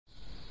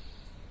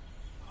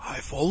Hi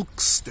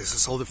folks, this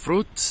is All the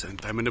Fruit and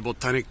I'm in the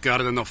Botanic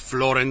Garden of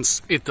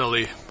Florence,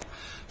 Italy.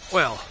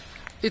 Well,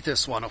 it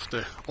is one of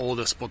the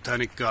oldest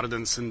botanic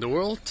gardens in the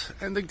world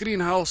and the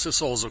greenhouse is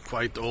also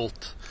quite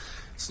old.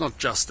 It's not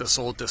just as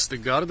old as the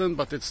garden,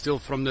 but it's still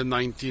from the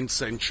 19th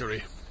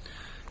century.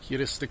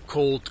 Here is the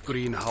cold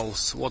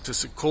greenhouse. What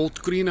is a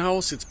cold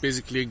greenhouse? It's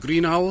basically a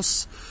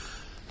greenhouse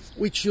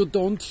which you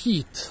don't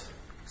heat.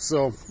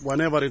 So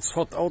whenever it's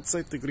hot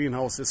outside, the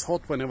greenhouse is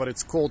hot. Whenever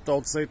it's cold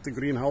outside, the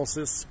greenhouse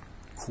is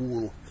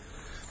cool.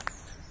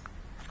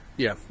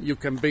 Yeah, you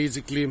can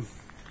basically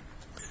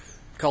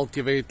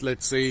cultivate,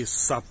 let's say,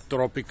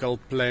 subtropical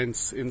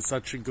plants in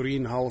such a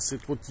greenhouse.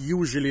 It would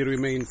usually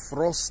remain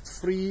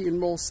frost-free in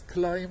most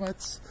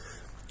climates,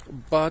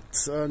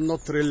 but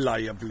not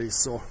reliably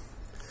so.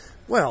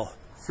 Well,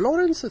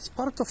 Florence is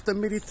part of the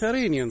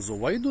Mediterranean, so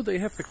why do they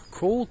have a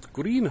cold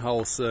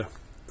greenhouse?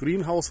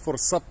 Greenhouse for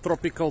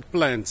subtropical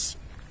plants.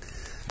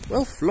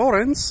 Well,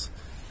 Florence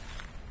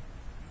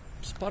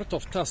is part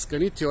of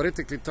Tuscany.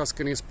 Theoretically,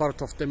 Tuscany is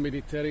part of the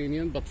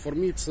Mediterranean, but for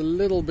me it's a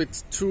little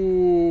bit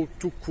too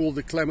cool.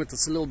 The climate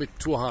is a little bit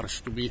too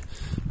harsh to be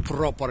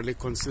properly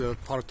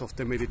considered part of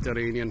the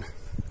Mediterranean.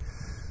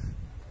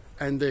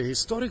 And the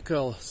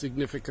historical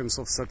significance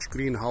of such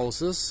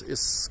greenhouses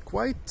is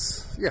quite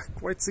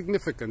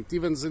significant,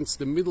 even since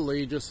the Middle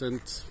Ages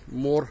and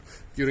more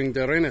during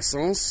the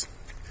Renaissance.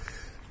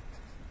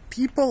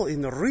 People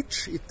in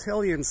rich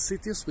Italian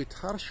cities with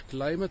harsh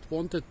climate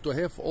wanted to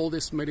have all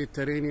this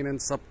Mediterranean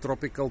and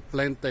subtropical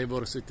plant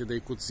diversity they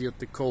could see at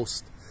the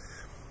coast.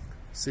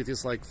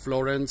 Cities like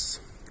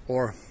Florence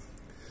or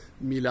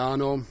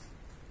Milano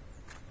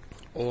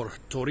or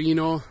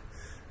Torino,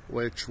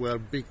 which were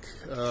big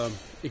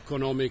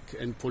economic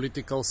and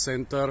political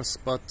centers,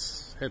 but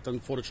had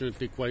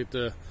unfortunately quite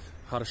a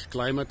harsh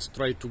climate,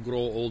 tried to grow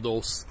all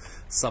those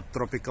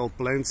subtropical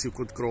plants you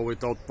could grow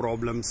without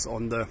problems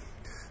on the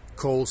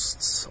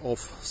coasts of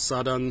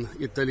southern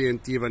Italy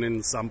and even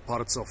in some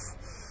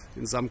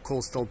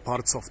coastal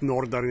parts of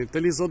northern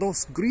Italy. So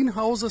those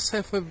greenhouses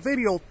have a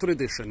very old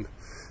tradition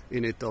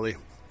in Italy.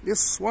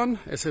 This one,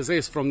 as I say,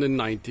 is from the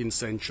 19th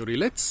century.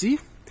 Let's see,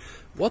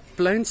 what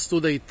plants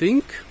do they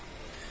think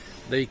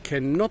they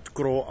cannot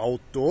grow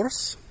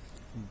outdoors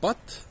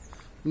but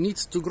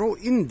needs to grow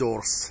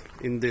indoors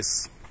in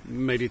this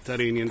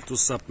Mediterranean to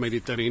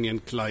sub-Mediterranean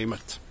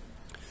climate?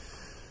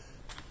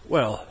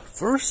 Well,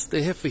 first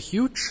they have a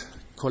huge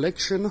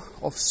collection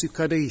of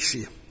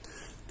Cycadaceae.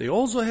 They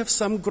also have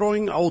some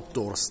growing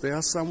outdoors. There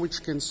are some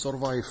which can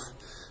survive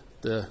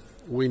the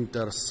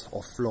winters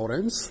of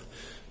Florence,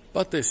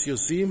 but as you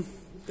see,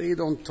 they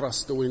don't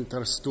trust the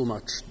winters too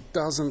much.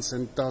 Dozens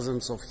and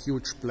dozens of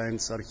huge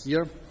plants are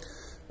here.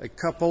 A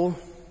couple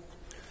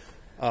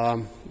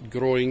are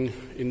growing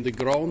in the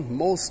ground.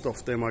 Most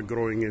of them are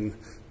growing in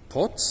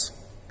pots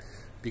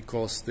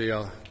because they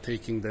are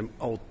taking them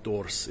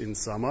outdoors in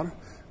summer.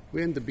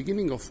 We're in the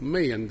beginning of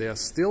May and they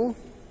still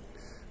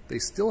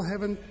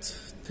haven't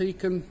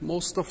taken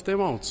most of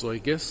them out, so I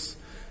guess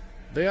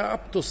they are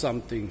up to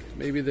something.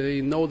 Maybe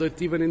they know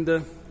that even in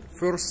the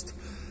first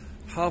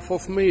half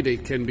of May they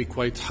can be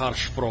quite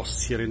harsh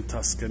frosts here in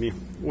Tuscany.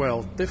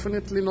 Well,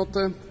 definitely not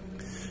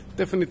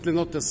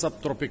a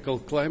subtropical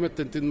climate,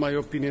 and in my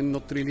opinion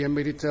not really a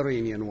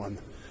Mediterranean one.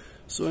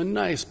 So a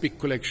nice big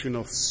collection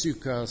of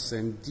Cycas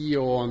and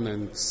Dion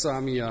and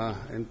Samia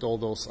and all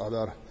those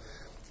other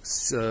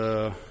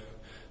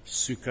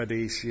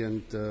Cycadaceae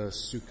and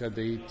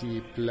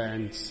Cycadate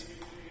plants.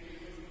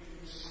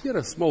 Here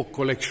a small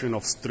collection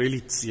of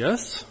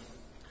Strelitzias.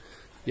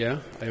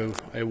 Yeah,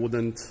 I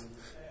wouldn't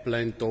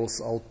plant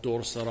those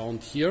outdoors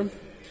around here.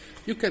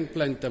 You can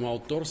plant them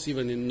outdoors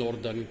even in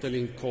northern Italy,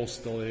 in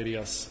coastal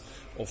areas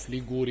of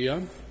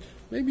Liguria.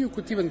 Maybe you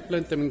could even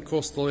plant them in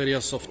coastal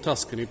areas of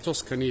Tuscany.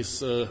 Tuscany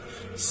is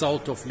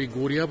south of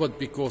Liguria, but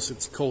because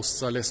its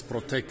coasts are less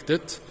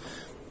protected,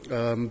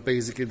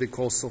 basically the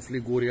coasts of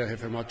Liguria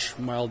have a much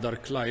milder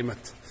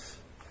climate.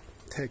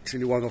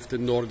 Actually one of the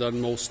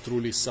northernmost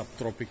truly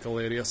subtropical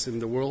areas in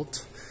the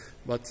world,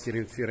 but here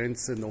in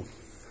Florence, no,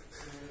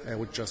 I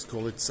would just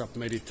call it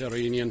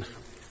sub-Mediterranean.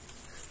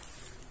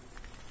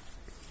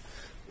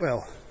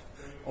 Well,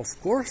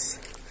 of course,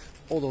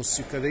 all those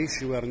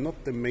Cycadaceae were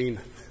not the main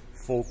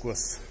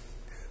focus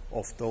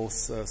of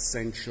those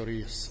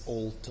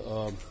centuries-old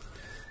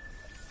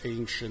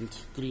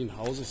ancient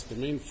greenhouses. The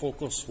main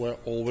focus were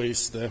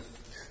always the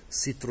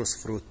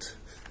citrus fruit.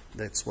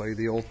 That's why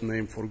the old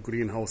name for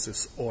greenhouse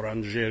is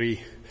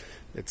orangery.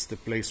 That's the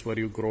place where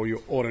you grow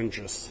your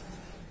oranges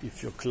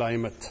if your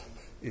climate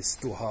is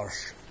too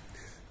harsh.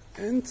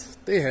 And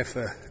they have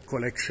a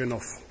collection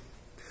of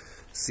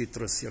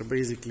citrus here.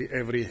 Basically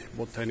every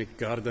botanic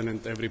garden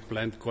and every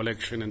plant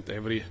collection and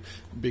every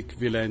big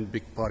villa and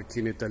big park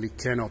in Italy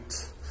cannot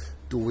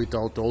do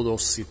without all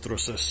those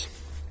citruses.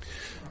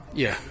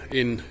 Yeah,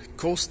 in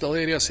coastal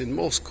areas, in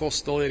most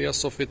coastal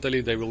areas of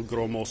Italy, they will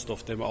grow most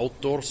of them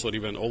outdoors or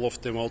even all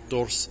of them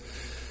outdoors.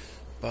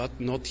 But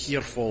not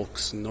here,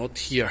 folks, not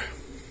here.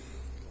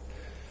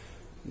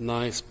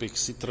 Nice big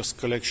citrus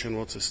collection.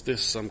 What is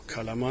this? Some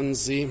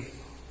calamansi.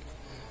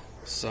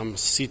 Some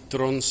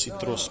citron,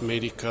 Citrus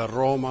medica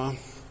Roma.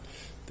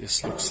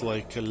 This looks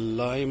like a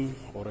lime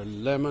or a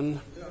lemon.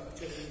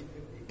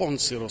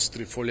 Ponceros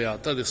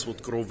trifoliata. This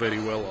would grow very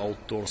well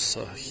outdoors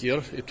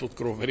here. It would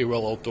grow very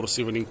well outdoors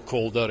even in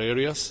colder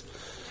areas.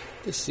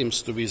 This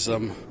seems to be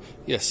some,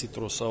 yes,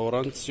 Citrus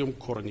aurantium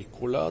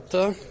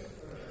corniculata.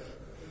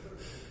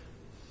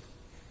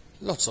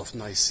 Lots of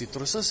nice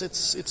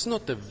citruses. It's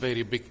not a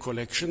very big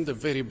collection. The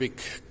very big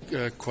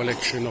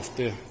collection of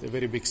the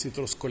very big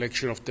citrus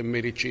collection of the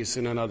Medici is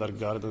in another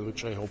garden,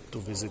 which I hope to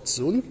visit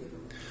soon.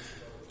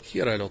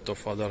 Here a lot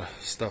of other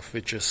stuff,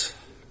 which is,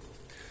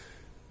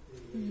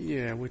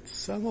 yeah, with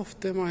some of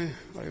them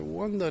I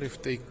wonder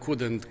if they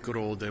couldn't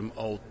grow them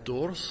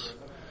outdoors.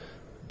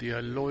 The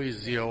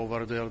aloysia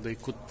over there, they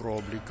could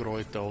probably grow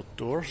it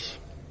outdoors.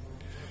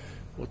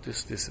 What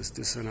is this? Is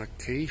this an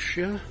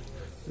acacia?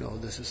 No,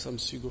 this is some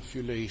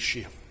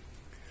Sigofulaceae.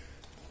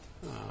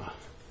 I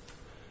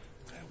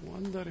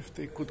wonder if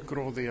they could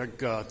grow the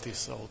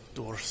agatis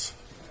outdoors.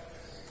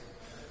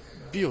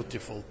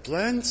 Beautiful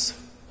plants.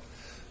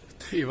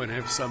 They even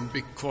have some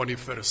big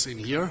conifers in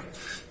here.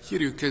 Here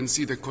you can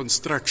see the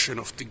construction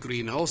of the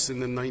greenhouse in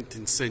the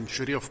 19th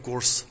century. Of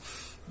course,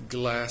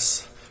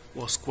 glass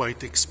was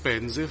quite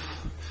expensive,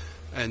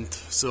 and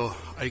so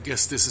I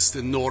guess this is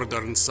the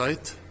northern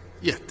side.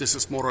 Yeah, this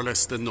is more or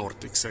less the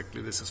north,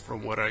 exactly. This is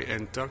from where I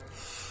entered.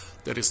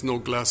 There is no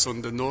glass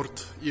on the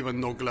north, even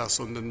no glass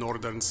on the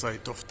northern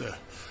side of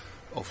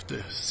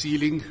the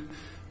ceiling.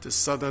 The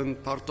southern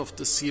part of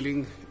the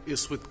ceiling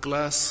is with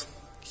glass.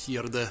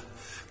 Here the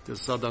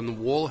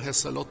southern wall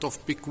has a lot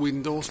of big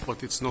windows,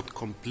 but it's not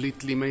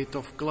completely made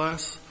of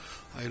glass.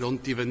 I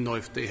don't even know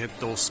if they had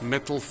those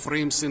metal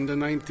frames in the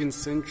 19th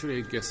century.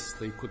 I guess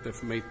they could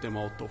have made them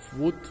out of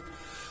wood.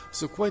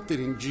 So quite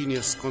an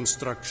ingenious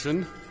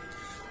construction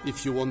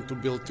if you want to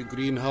build a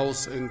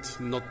greenhouse and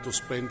not to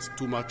spend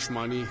too much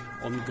money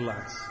on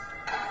glass.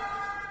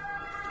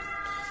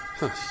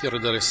 Here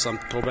there is some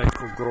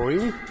tobacco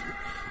growing.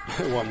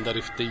 I wonder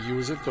if they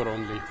use it or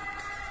only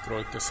grow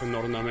it as an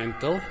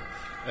ornamental.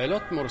 A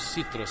lot more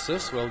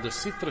citruses. Well, the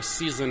citrus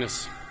season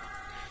is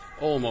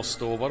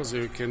almost over, so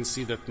you can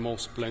see that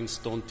most plants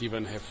don't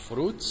even have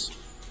fruits,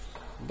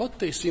 but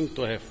they seem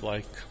to have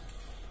like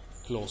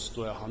close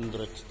to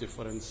 100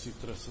 different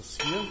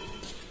citruses here.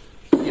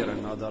 Here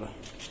another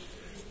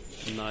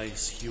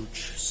nice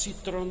huge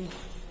citron.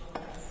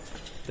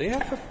 They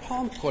have a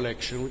palm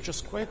collection, which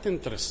is quite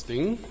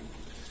interesting.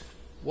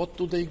 What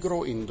do they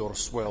grow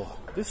indoors? Well,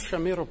 this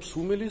Chamaerops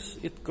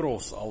humilis, it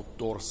grows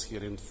outdoors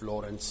here in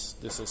Florence.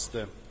 This is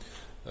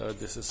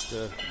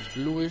the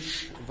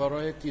bluish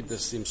variety.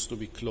 This seems to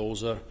be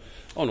closer.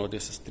 Oh no,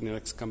 this is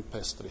Trinex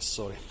campestris,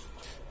 sorry.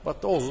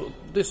 But also,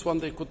 this one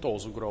they could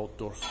also grow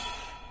outdoors.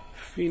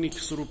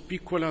 Phoenix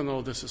rupicola,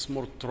 no, this is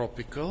more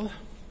tropical.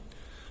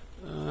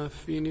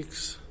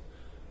 Phoenix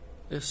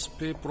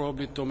sp,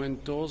 probably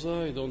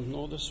tomentosa, I don't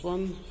know this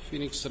one.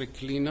 Phoenix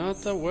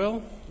reclinata,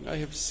 well, I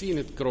have seen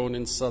it grown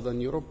in southern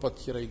Europe, but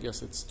here I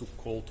guess it's too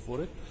cold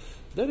for it.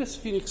 There is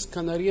Phoenix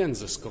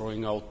canariensis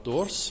growing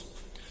outdoors.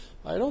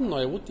 I don't know,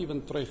 I would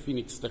even try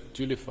Phoenix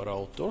dactylifera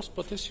outdoors,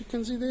 but as you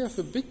can see, they have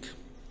a big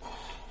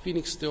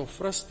Phoenix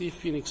theophrasti,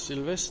 Phoenix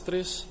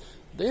sylvestris.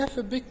 They have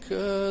a big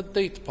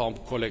date palm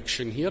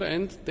collection here,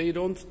 and they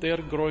don't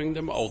dare growing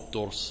them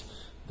outdoors.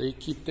 They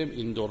keep them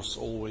indoors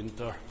all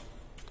winter.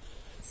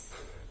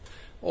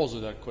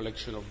 Also their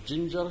collection of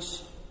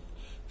gingers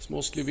is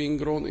mostly being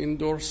grown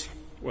indoors.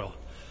 Well,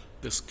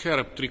 this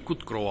carob tree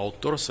could grow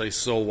outdoors. I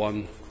saw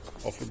one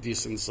of a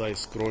decent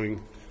size growing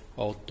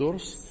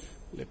outdoors.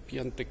 Le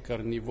piante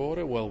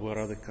carnivore, well, where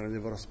are the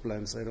carnivorous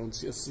plants? I don't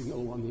see a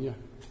single one here.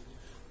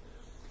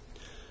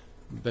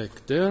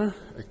 Back there,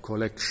 a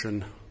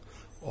collection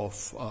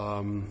of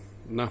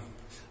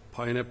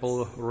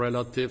pineapple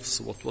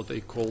relatives, what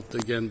they called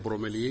again,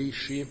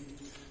 Bromeliaceae.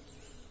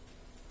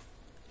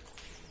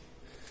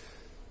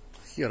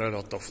 Here a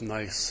lot of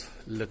nice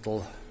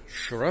little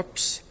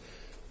shrubs.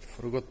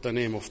 Forgot the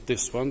name of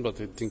this one, but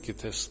I think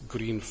it has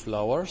green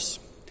flowers.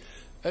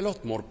 A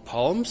lot more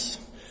palms.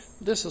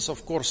 This is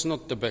of course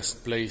not the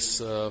best place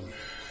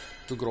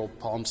to grow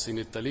palms in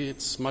Italy.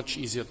 It's much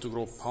easier to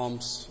grow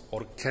palms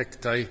or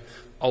cacti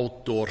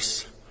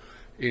outdoors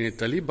in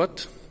Italy,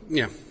 but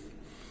yeah,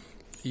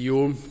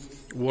 you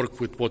work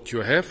with what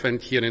you have,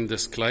 and here in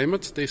this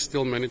climate they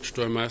still manage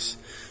to amass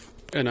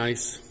a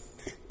nice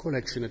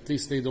collection. At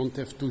least they don't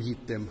have to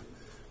heat them.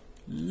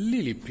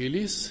 Lily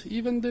pillies,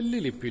 even the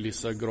lily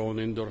pillies are grown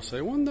indoors.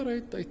 I wonder,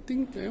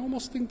 I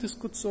almost think this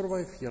could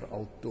survive here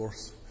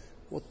outdoors.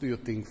 What do you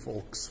think,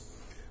 folks?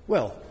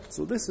 Well,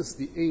 so this is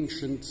the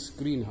ancient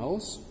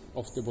greenhouse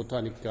of the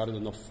Botanic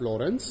Garden of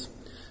Florence.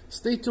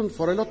 Stay tuned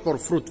for a lot more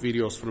fruit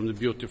videos from the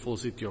beautiful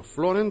city of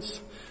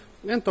Florence.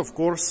 And of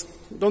course,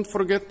 don't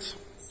forget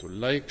to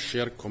like,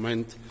 share,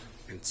 comment,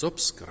 and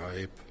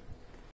subscribe.